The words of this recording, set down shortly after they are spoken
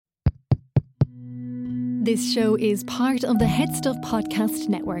This show is part of the Head Stuff Podcast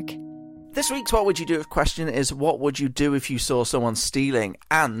Network. This week's What Would You Do If question is, what would you do if you saw someone stealing?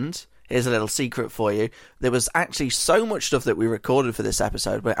 And here's a little secret for you. There was actually so much stuff that we recorded for this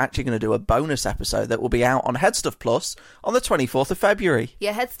episode. We're actually going to do a bonus episode that will be out on Head Stuff Plus on the 24th of February.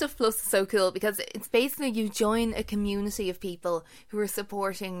 Yeah, Head Stuff Plus is so cool because it's basically you join a community of people who are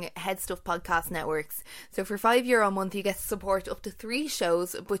supporting Head Stuff podcast networks. So for €5 a month, you get to support up to 3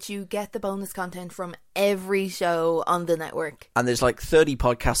 shows, but you get the bonus content from every show on the network. And there's like 30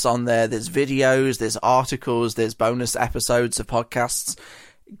 podcasts on there. There's videos, there's articles, there's bonus episodes of podcasts.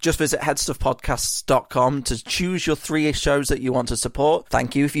 Just visit headstuffpodcasts.com to choose your 3 shows that you want to support.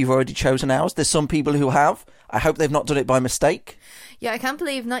 Thank you if you've already chosen ours. There's some people who have. I hope they've not done it by mistake. Yeah, I can't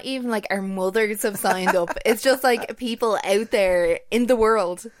believe not even like our mothers have signed up. It's just like people out there in the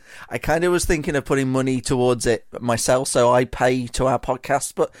world. I kind of was thinking of putting money towards it myself, so I pay to our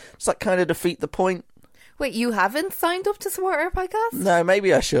podcast, but does that kind of defeat the point? Wait, you haven't signed up to support our podcast? No,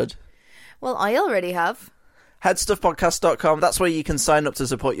 maybe I should. Well, I already have. Headstuffpodcast.com, that's where you can sign up to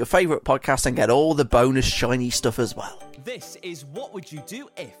support your favourite podcast and get all the bonus shiny stuff as well. This is What Would You Do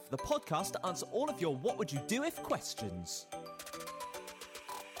If, the podcast to answer all of your What Would You Do If questions.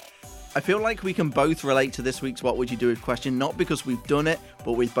 I feel like we can both relate to this week's What Would You Do If question, not because we've done it,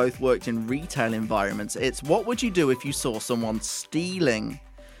 but we've both worked in retail environments. It's what would you do if you saw someone stealing?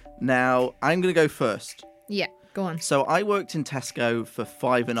 Now, I'm going to go first. Yeah, go on. So I worked in Tesco for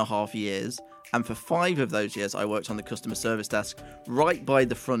 5.5 years. And for 5 of those years, I worked on the customer service desk right by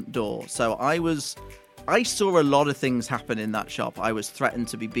the front door. So I saw a lot of things happen in that shop. I was threatened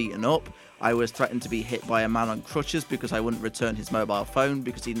to be beaten up. I was threatened to be hit by a man on crutches because I wouldn't return his mobile phone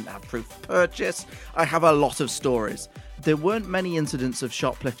because he didn't have proof of purchase. I have a lot of stories. There weren't many incidents of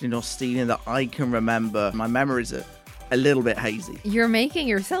shoplifting or stealing that I can remember. My memories are a little bit hazy. You're making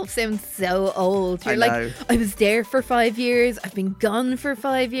yourself sound so old. You're know. like, I was there for 5 years. I've been gone for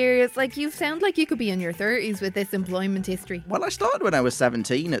 5 years. Like, you sound like you could be in your 30s with this employment history. Well, I started when I was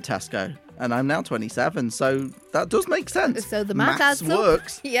 17 at Tesco, and I'm now 27, so that does make sense. So the math adds up.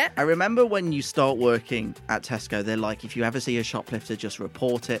 Works. Yeah. I remember when you start working at Tesco, they're like, if you ever see a shoplifter, just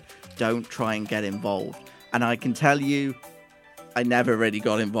report it. Don't try and get involved. And I can tell you, I never really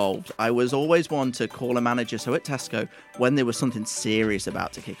got involved. I was always one to call a manager. So at Tesco, when there was something serious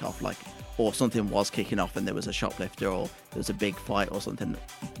about to kick off, or something was kicking off and there was a shoplifter or there was a big fight or something,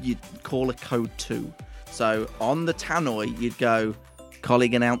 you'd call a code 2. So on the tannoy, you'd go,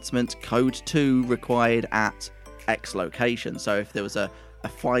 colleague announcement, code 2 required at X location. So if there was a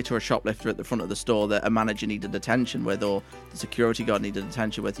fight or a shoplifter at the front of the store that a manager needed attention with, or the security guard needed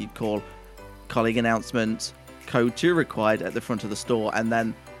attention with, you'd call colleague announcement, code 2 required at the front of the store. And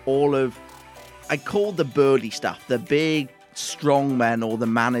then I called the burly staff, the big strong men or the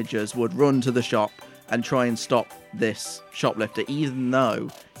managers would run to the shop and try and stop this shoplifter, even though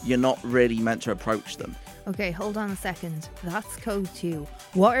you're not really meant to approach them. Okay, hold on a second. That's code 2.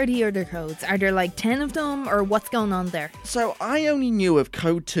 What are the other codes? Are there like 10 of them, or what's going on there? So I only knew of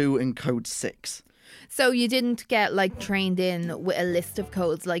code 2 and code 6. So you didn't get like trained in with a list of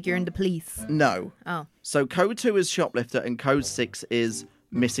codes like you're in the police? No. Oh. So code 2 is shoplifter and code 6 is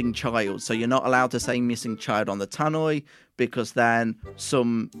missing child. So you're not allowed to say missing child on the tannoy, because then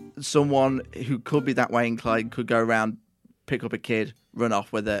someone who could be that way inclined could go around, pick up a kid, run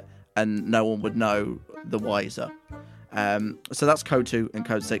off with it, and no one would know the wiser. So that's code 2 and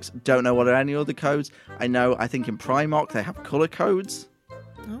code 6. Don't know what are any other codes. I think in Primark they have colour codes.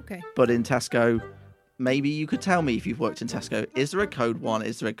 Okay. But in Tesco, maybe you could tell me if you've worked in Tesco, is there a code 1?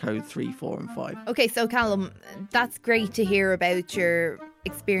 Is there a code 3, 4 and 5? Okay, so Callum, that's great to hear about your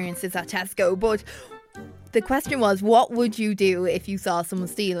experiences at Tesco, but the question was, what would you do if you saw someone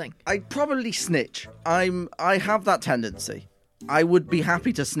stealing? I'd probably snitch. I have that tendency. I would be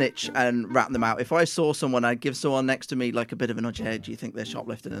happy to snitch and rat them out. If I saw someone, I'd give someone next to me like a bit of a nudge. Hey, do you think they're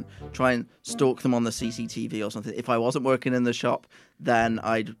shoplifting? And try and stalk them on the CCTV or something. If I wasn't working in the shop, then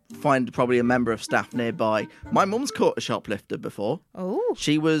I'd find probably a member of staff nearby. My mum's caught a shoplifter before. Oh.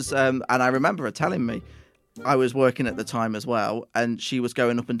 She was, and I remember her telling me, I was working at the time as well, and she was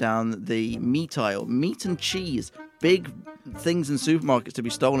going up and down the meat aisle. Meat and cheese, big things in supermarkets to be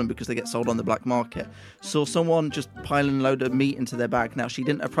stolen because they get sold on the black market. Saw someone just piling a load of meat into their bag. Now, she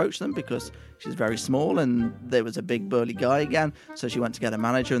didn't approach them because she's very small and there was a big burly guy again. So she went to get a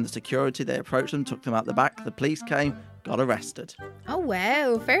manager and the security. They approached them, took them out the back. The police came, got arrested. Oh,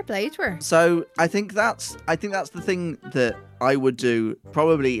 wow. Fair play to her. So I think that's the thing that I would do.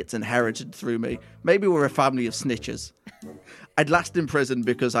 Probably it's inherited through me. Maybe we're a family of snitchers. I'd last in prison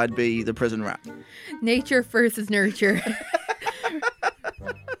because I'd be the prison rat. Nature versus nurture.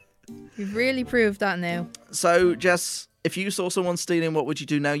 You've really proved that now. So, Jess, if you saw someone stealing, what would you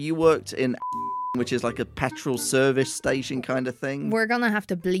do now? You worked in which is like a petrol service station kind of thing. We're going to have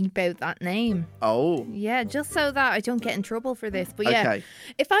to bleep out that name. Oh. Yeah, just so that I don't get in trouble for this. But yeah, Okay.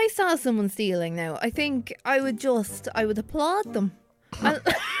 if I saw someone stealing now, I think I would applaud them.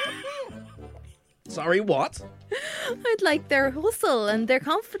 Sorry, what? I'd like their hustle and their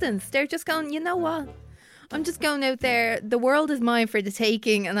confidence. They're just going, you know what? I'm just going out there. The world is mine for the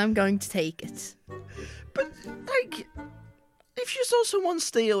taking, and I'm going to take it. But, like, if you saw someone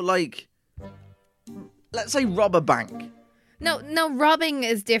steal, like, let's say rob a bank. No, robbing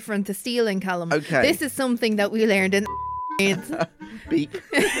is different to stealing, Callum. Okay. This is something that we learned in Beep.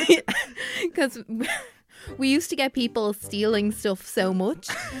 because we used to get people stealing stuff so much,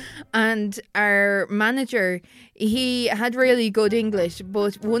 and our manager, he had really good English,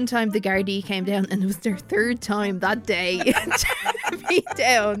 but one time the Gardaí came down and it was their third time that day to be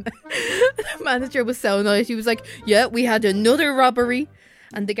down. The manager was so nice. He was like, yeah, we had another robbery.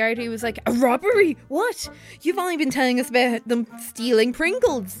 And the Gardaí was like, a robbery? What? You've only been telling us about them stealing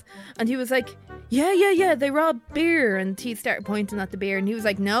Pringles. And he was like, yeah, they robbed beer. And he started pointing at the beer. And he was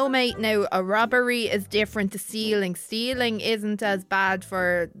like, no, mate, now a robbery is different to stealing. Stealing isn't as bad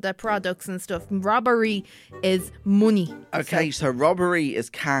for the products and stuff. Robbery is money. Okay, so robbery is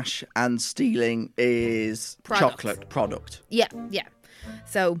cash and stealing is Product. chocolate product. Yeah.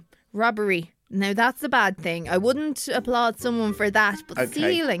 So, robbery. Now, that's a bad thing. I wouldn't applaud someone for that, but Okay.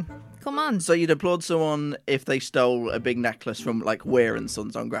 stealing. Come on. So you'd applaud someone if they stole a big necklace from, like, Weir and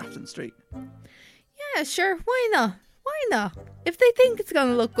Sons on Grafton Street. Yeah, sure. Why not? Why not? If they think it's going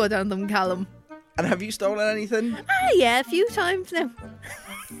to look good on them, Callum. And have you stolen anything? Yeah, a few times now.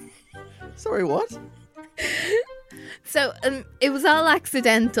 Sorry, what? So, it was all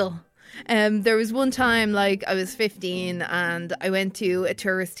accidental. There was one time, like, I was 15 and I went to a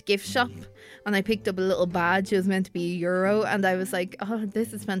tourist gift shop and I picked up a little badge. It was meant to be €1 and I was like, oh,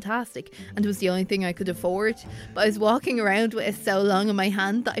 this is fantastic. And it was the only thing I could afford. But I was walking around with it so long in my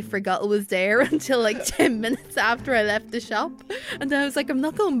hand that I forgot it was there until like 10 minutes after I left the shop. And then I was like, I'm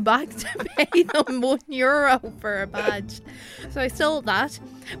not going back to pay them €1 for a badge. So I sold that.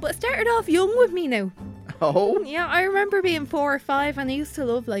 But it started off young with me now. Oh? Yeah, I remember being 4 or 5 and I used to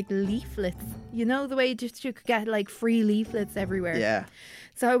love like leaflets. You know, the way you could get like free leaflets everywhere. Yeah.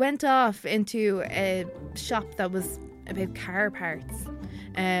 So I went off into a shop that was about car parts.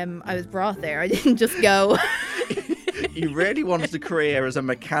 I was brought there. I didn't just go. You really wanted a career as a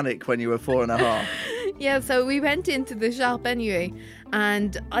mechanic when you were 4.5. Yeah, so we went into the shop anyway,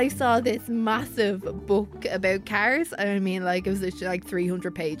 and I saw this massive book about cars. I mean, like, it was literally like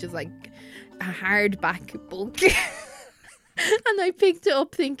 300 pages, like a hardback book. And I picked it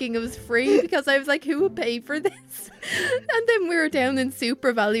up thinking it was free because I was like, who would pay for this? And then we were down in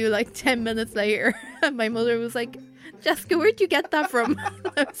Super Value like 10 minutes later, and my mother was like, Jessica, where'd you get that from?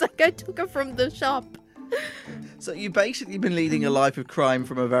 I was like, I took it from the shop. So you've basically been leading a life of crime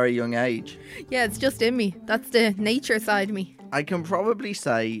from a very young age. Yeah, it's just in me. That's the nature side of me. I can probably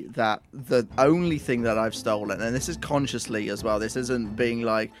say that the only thing that I've stolen, and this is consciously as well, this isn't being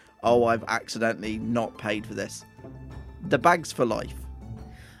like, oh, I've accidentally not paid for this. The bags for life.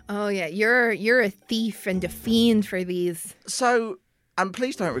 Oh yeah, you're a thief and a fiend for these. So, and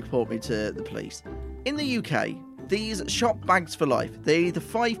please don't report me to the police. In the UK, these shop bags for life, they're either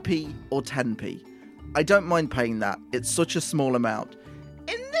 5p or 10p. I don't mind paying that. It's such a small amount.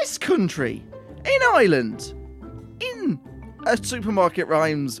 In this country, in Ireland, in a supermarket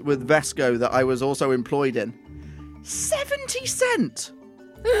rhymes with Vesco that I was also employed in, 70 cent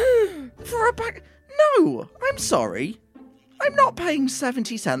for a bag. No, I'm sorry. I'm not paying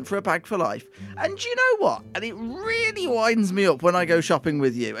 70 cent for a bag for life. And do you know what? And it really winds me up when I go shopping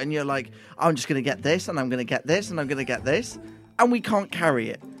with you and you're like, I'm just going to get this and I'm going to get this and I'm going to get this. And we can't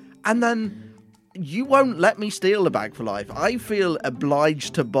carry it. And then you won't let me steal a bag for life. I feel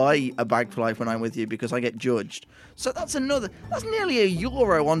obliged to buy a bag for life when I'm with you because I get judged. So that's nearly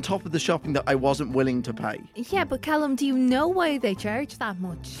 €1 on top of the shopping that I wasn't willing to pay. Yeah, but Callum, do you know why they charge that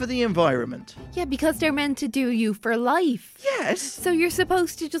much? For the environment. Yeah, because they're meant to do you for life. Yes. So you're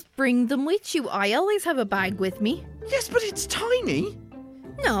supposed to just bring them with you. I always have a bag with me. Yes, but it's tiny.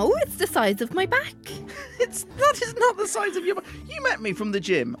 No, it's the size of my back. That is not the size of your back. You met me from the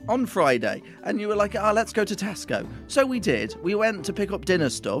gym on Friday and you were like, let's go to Tesco. So we did. We went to pick up dinner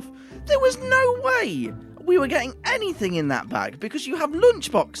stuff. There was no way we were getting anything in that bag because you have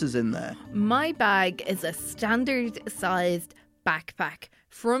lunch boxes in there. My bag is a standard-sized backpack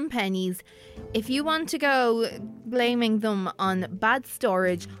from Penneys. If you want to go blaming them on bad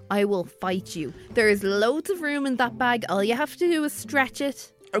storage, I will fight you. There is loads of room in that bag. All you have to do is stretch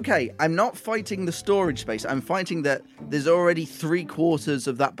it. Okay, I'm not fighting the storage space. I'm fighting that there's already 3/4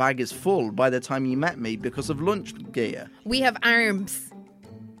 of that bag is full by the time you met me because of lunch gear. We have arms.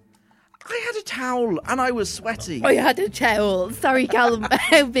 I had a towel and I was sweaty. I had a towel. Sorry, Callum.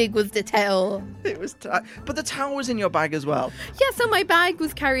 How big was the towel? It was but the towel was in your bag as well. Yeah, so my bag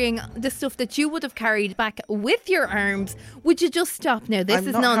was carrying the stuff that you would have carried back with your arms. Would you just stop now? This I'm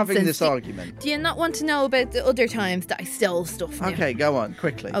is not nonsense. having this argument. Do you not want to know about the other times that I stole stuff now? Okay, go on,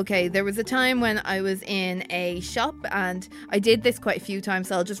 quickly. Okay, there was a time when I was in a shop, and I did this quite a few times,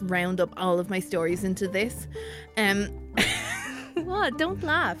 so I'll just round up all of my stories into this. What? Don't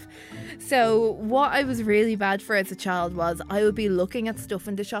laugh. So what I was really bad for as a child was I would be looking at stuff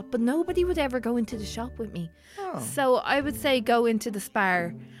in the shop, but nobody would ever go into the shop with me. Oh. So I would say go into the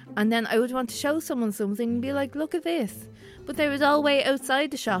Spar, and then I would want to show someone something and be like, look at this. But they would all wait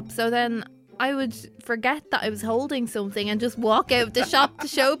outside the shop, so then I would forget that I was holding something and just walk out of the shop to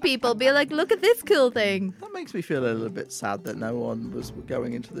show people, be like, look at this cool thing. That makes me feel a little bit sad that no one was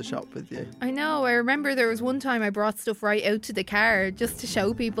going into the shop with you. I know, I remember there was one time I brought stuff right out to the car just to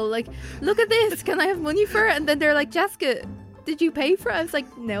show people, like, look at this, can I have money for it? And then they're like, Jessica, did you pay for it? I was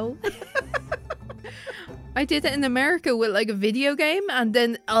like, no. I did it in America with like a video game, and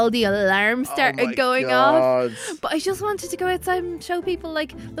then all the alarms started going off. But I just wanted to go outside and show people,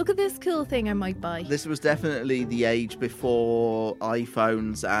 like, look at this cool thing I might buy. This was definitely the age before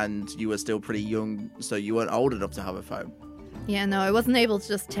iPhones, and you were still pretty young, so you weren't old enough to have a phone. Yeah, no, I wasn't able to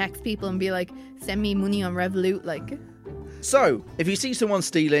just text people and be like, send me money on Revolut, like. So, if you see someone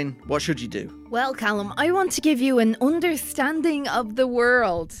stealing, what should you do? Well, Callum, I want to give you an understanding of the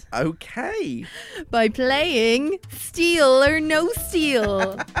world Okay. by playing Steal or No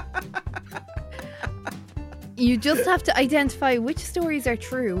Steal. You just have to identify which stories are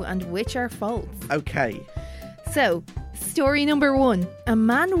true and which are false. Okay. So, story number 1. A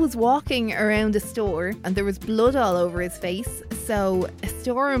man was walking around a store and there was blood all over his face. So, a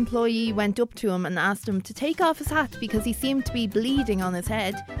store employee went up to him and asked him to take off his hat because he seemed to be bleeding on his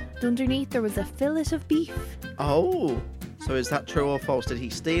head. And underneath there was a fillet of beef. Oh. So is that true or false? Did he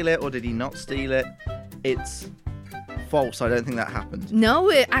steal it or did he not steal it? It's false. I don't think that happened. No,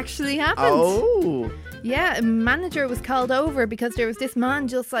 it actually happened. Oh. Yeah, a manager was called over because there was this man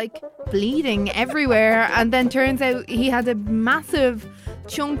just like bleeding everywhere, and then turns out he had a massive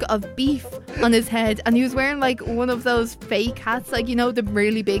chunk of beef on his head, and he was wearing like one of those fake hats, like, you know, the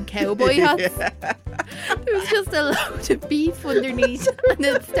really big cowboy hats. Yeah. There was just a load of beef underneath, and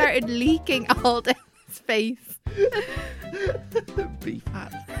it started leaking all down his face. Beef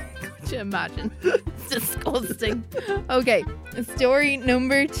hat. Could you imagine? It's disgusting. Okay, story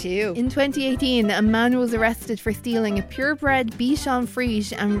number 2. In 2018, a man was arrested for stealing a purebred Bichon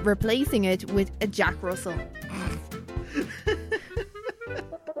Frise and replacing it with a Jack Russell.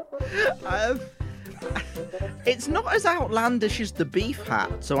 It's not as outlandish as the beef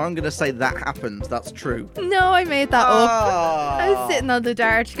hat, so I'm going to say that happened. That's true. No, I made that up. I Oh. was sitting on the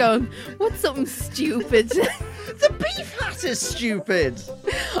dart going, what's something stupid? The beef hat is stupid.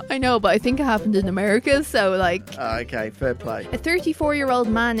 I know, but I think it happened in America, so like... Okay, fair play. A 34-year-old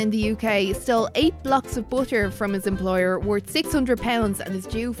man in the UK stole 8 blocks of butter from his employer worth £600 and is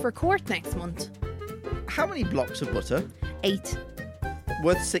due for court next month. How many blocks of butter? 8.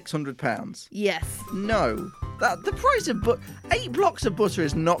 Worth £600? Yes. No. The price of 8 blocks of butter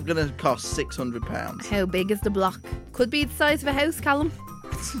is not going to cost £600. How big is the block? Could be the size of a house, Callum.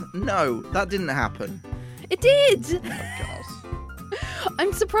 No, that didn't happen. It did. Oh my God.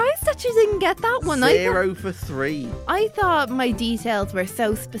 I'm surprised that you didn't get that one. 0 for 3. I thought my details were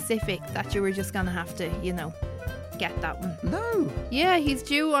so specific that you were just going to have to, you know, get that one. No. Yeah, he's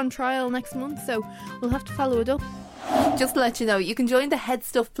due on trial next month, so we'll have to follow it up. Just to let you know, you can join the Head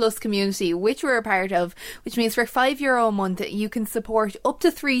Stuff Plus community, which we're a part of, which means for €5 a month you can support up to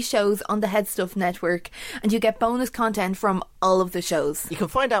 3 shows on the Head Stuff network, and you get bonus content from all of the shows. You can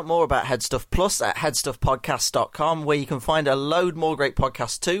find out more about Headstuff Plus at headstuffpodcast.com, where you can find a load more great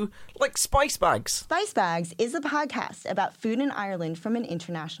podcasts too, like Spice Bags. Spice Bags is a podcast about food in Ireland from an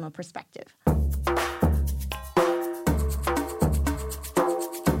international perspective.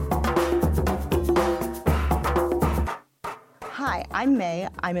 Hi, I'm May.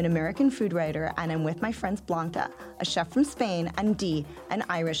 I'm an American food writer, and I'm with my friends Blanca, a chef from Spain, and Dee, an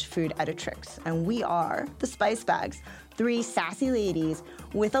Irish food editrix. And we are the Spice Bags, 3 sassy ladies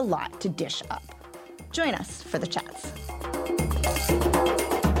with a lot to dish up. Join us for the chats.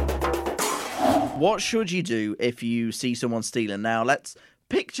 What should you do if you see someone stealing? Now, let's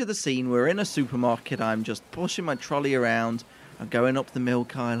picture the scene. We're in a supermarket. I'm just pushing my trolley around. I'm going up the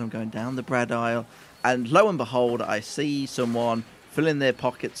milk aisle. I'm going down the bread aisle. And lo and behold, I see someone filling their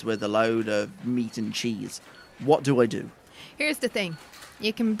pockets with a load of meat and cheese. What do I do? Here's the thing.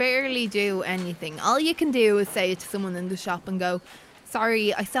 You can barely do anything. All you can do is say it to someone in the shop and go,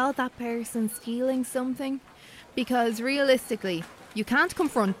 sorry, I saw that person stealing something. Because realistically, you can't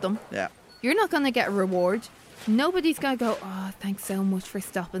confront them. Yeah. You're not going to get a reward. Nobody's going to go, oh, thanks so much for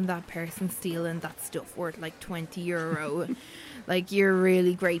stopping that person stealing that stuff worth like €20. Like, you're a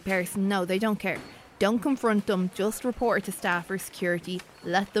really great person. No, they don't care. Don't confront them. Just report it to staff or security.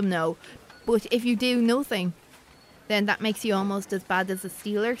 Let them know. But if you do nothing, then that makes you almost as bad as a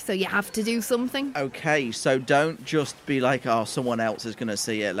stealer. So you have to do something. Okay, so don't just be like, oh, someone else is going to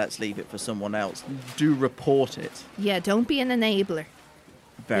see it. Let's leave it for someone else. Do report it. Yeah, don't be an enabler.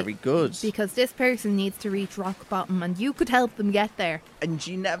 Very good. Because this person needs to reach rock bottom and you could help them get there. And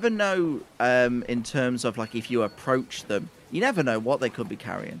you never know, in terms of like if you approach them, you never know what they could be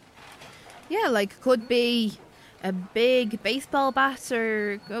carrying. Yeah, like could be a big baseball bat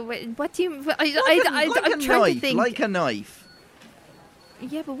or what do you? I'm trying to think. Like a knife.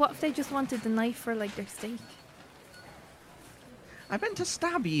 Yeah, but what if they just wanted the knife for like their steak? I meant to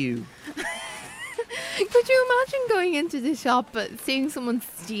stab you. Could you imagine going into the shop but seeing someone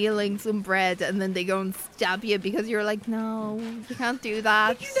stealing some bread and then they go and stab you because you're like, no, you can't do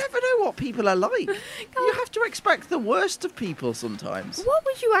that. But you never know what people are like. You have to expect the worst of people sometimes. What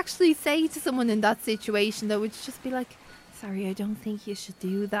would you actually say to someone in that situation that would just be like, sorry, I don't think you should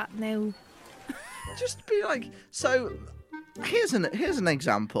do that now? Just be like, so here's an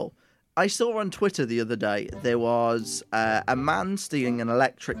example. I saw on Twitter the other day there was a man stealing an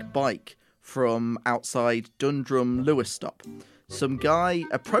electric bike from outside Dundrum Lewis stop. Some guy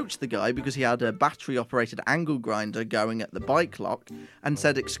approached the guy because he had a battery-operated angle grinder going at the bike lock and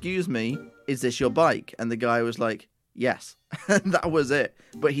said, excuse me, is this your bike? And the guy was like, yes. And that was it.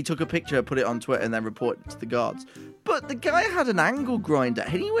 But he took a picture, put it on Twitter, and then reported it to the guards. But the guy had an angle grinder.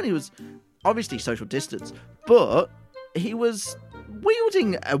 He was obviously social distance, but he was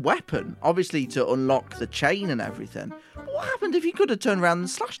wielding a weapon, obviously to unlock the chain and everything. But what happened if he could have turned around and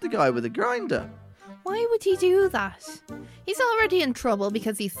slashed the guy with a grinder? Why would he do that? He's already in trouble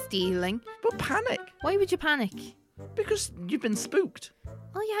because he's stealing. But panic. Why would you panic? Because you've been spooked.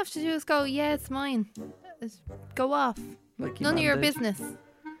 All you have to do is go, yeah, it's mine. Just go off. Like None of your did. business.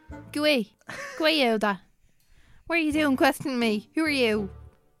 Go away. Go away, Yoda. What are you doing questioning me? Who are you?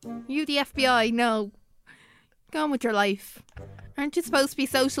 Are you the FBI? No. Go on with your life. Aren't you supposed to be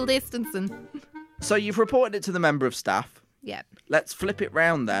social distancing? So you've reported it to the member of staff. Yeah. Let's flip it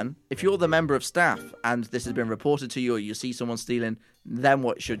round then. If you're the member of staff and this has been reported to you or you see someone stealing, then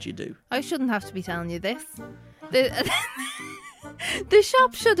what should you do? I shouldn't have to be telling you this. The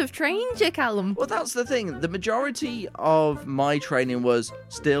shop should have trained you, Callum. Well, that's the thing. The majority of my training was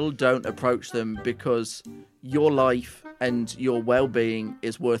still don't approach them because your life and your well-being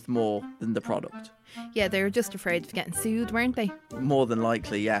is worth more than the product. Yeah, they were just afraid of getting sued, weren't they? More than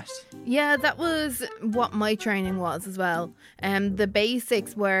likely, yes. Yeah, that was what my training was as well. The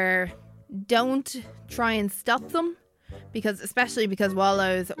basics were don't try and stop them, especially because while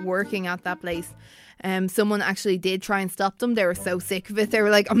I was working at that place, someone actually did try and stop them. They were so sick of it. They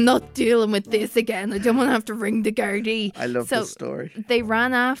were like, I'm not dealing with this again. I don't want to have to ring the Gardaí. I love this story. They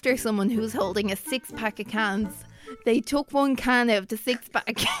ran after someone who was holding a 6-pack of cans. They took one can out of the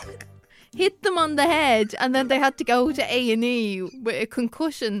 6-pack, hit them on the head, and then they had to go to A&E with a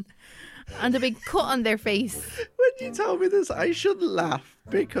concussion and a big cut on their face. When you told me this, I shouldn't laugh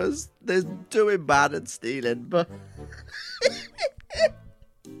because they're doing bad and stealing, but...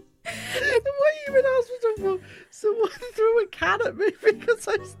 What you in hospital for? Someone threw a can at me because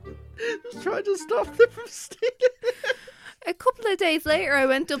I was trying to stop them from stealing. A couple of days later, I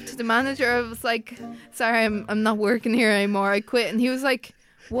went up to the manager. I was like, sorry, I'm not working here anymore. I quit. And he was like,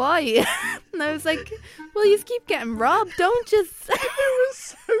 why? And I was like, well, you keep getting robbed, don't you? It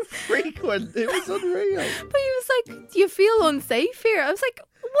was so frequent. It was unreal. But he was like, do you feel unsafe here? I was like,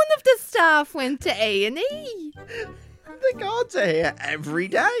 one of the staff went to A&E. The guards are here every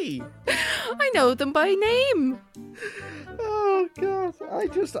day. I know them by name. Oh, God.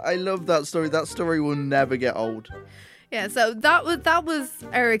 I love that story. That story will never get old. Yeah, so that was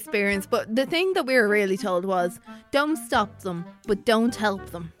our experience. But the thing that we were really told was, don't stop them, but don't help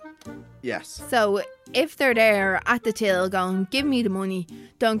them. Yes. So if they're there at the till going, give me the money,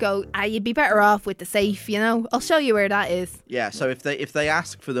 don't go, you'd be better off with the safe, you know? I'll show you where that is. Yeah, so if they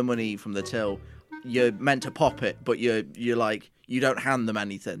ask for the money from the till, you're meant to pop it, but you're like, you don't hand them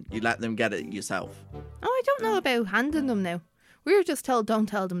anything. You let them get it yourself. Oh, I don't know about handing them now. We were just told, don't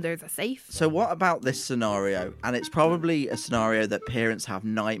tell them there's a safe. So what about this scenario? And it's probably a scenario that parents have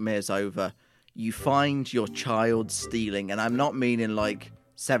nightmares over. you find your child stealing, and I'm not meaning like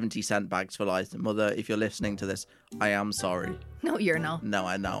 70-cent bags for lies. Mother, if you're listening to this, I am sorry. No, you're not. No,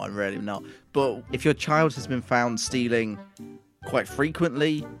 I know, I'm really not. But if your child has been found stealing quite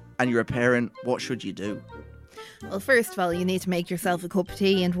frequently and you're a parent, what should you do? Well, first of all, you need to make yourself a cup of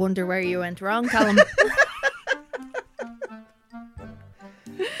tea and wonder where you went wrong, Callum.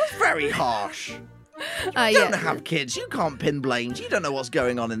 That's very harsh. You don't have kids. You can't pin blames. You don't know what's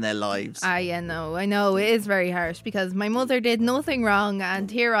going on in their lives. I know. It is very harsh because my mother did nothing wrong and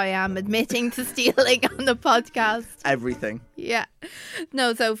here I am admitting to stealing on the podcast. Everything. Yeah.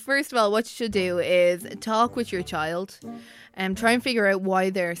 No, so first of all, what you should do is talk with your child and try and figure out why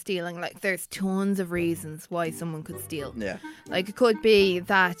they're stealing. Like, there's tons of reasons why someone could steal. Yeah. Like, it could be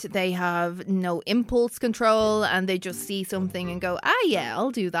that they have no impulse control and they just see something and go, yeah,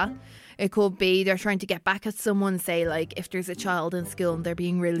 I'll do that. It could be they're trying to get back at someone, say, like, if there's a child in school and they're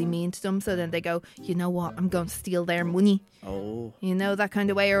being really mean to them, so then they go, you know what, I'm going to steal their money. Oh. You know, that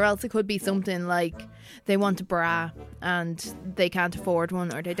kind of way. Or else it could be something like they want a bra and they can't afford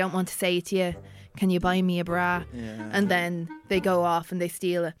one, or they don't want to say to you, can you buy me a bra? Yeah. And then they go off and they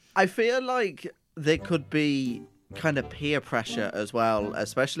steal it. I feel like there could be kind of peer pressure as well,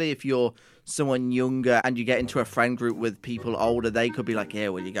 especially if you're someone younger and you get into a friend group with people older. They could be like,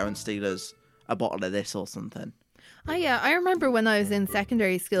 will you go and steal us a bottle of this or something? Oh yeah, I remember when I was in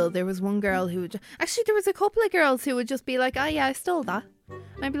secondary school, there was one girl who would... Actually, there was a couple of girls who would just be like, I stole that.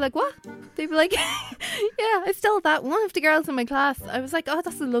 I'd be like, what? They'd be like, yeah, I stole that. One of the girls in my class, I was like, oh,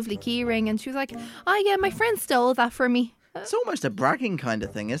 that's a lovely key ring. And she was like, oh yeah, my friend stole that for me. It's almost a bragging kind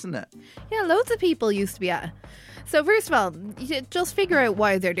of thing, isn't it? Yeah, loads of people used to be at it. So first of all, you just figure out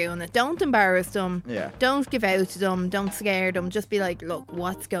why they're doing it. Don't embarrass them. Yeah. Don't give out to them. Don't scare them. Just be like, look,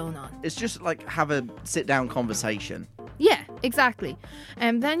 what's going on? It's just like have a sit-down conversation. Yeah, exactly.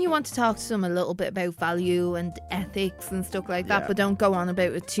 And then you want to talk to them a little bit about value and ethics and stuff like that, Yeah. but don't go on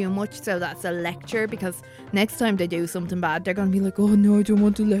about it too much. So that's a lecture, because next time they do something bad, they're going to be like, oh no, I don't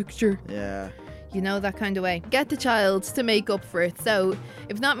want to lecture. Yeah. You know, that kind of way. Get the child to make up for it. So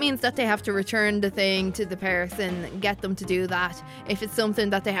if that means that they have to return the thing to the person, get them to do that. If it's something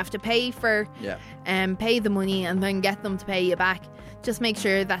that they have to pay for, Yeah. pay the money and then get them to pay you back. Just make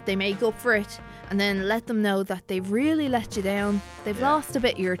sure that they make up for it, and then let them know that they've really let you down. They've lost a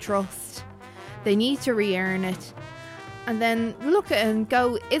bit of your trust. They need to re-earn it. And then look at it and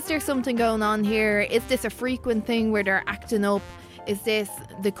go, is there something going on here? Is this a frequent thing where they're acting up? Is this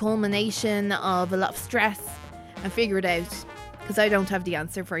the culmination of a lot of stress? And figure it out, because I don't have the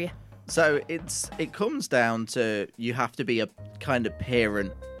answer for you. So it comes down to you have to be a kind of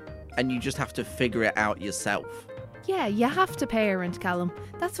parent, and you just have to figure it out yourself. Yeah, you have to parent, Callum.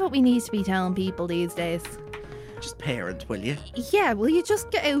 That's what we need to be telling people these days. Just parent, will you? Yeah, will you just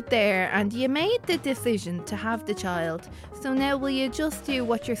get out there and you made the decision to have the child. So now will you just do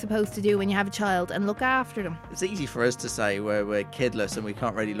what you're supposed to do when you have a child and look after them? It's easy for us to say we're kidless and we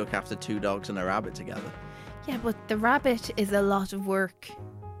can't really look after 2 dogs and a rabbit together. Yeah, but the rabbit is a lot of work.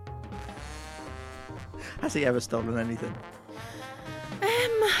 Has he ever stolen anything?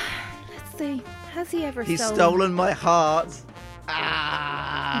 Let's see. Has he ever He's stolen my heart.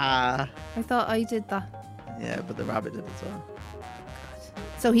 Ah! I thought I did that. Yeah, but the rabbit did as well.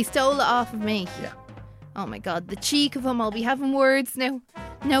 So he stole it off of me. Yeah. Oh my god, the cheek of him. I'll be having words now.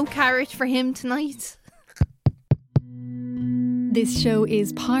 No carrot for him tonight. This show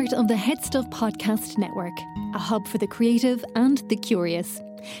is part of the Head Stuff Podcast Network, a hub for the creative and the curious.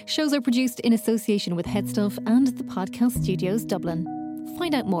 Shows are produced in association with Head Stuff and the Podcast Studios Dublin.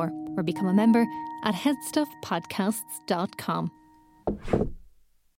 Find out more or become a member at headstuffpodcasts.com.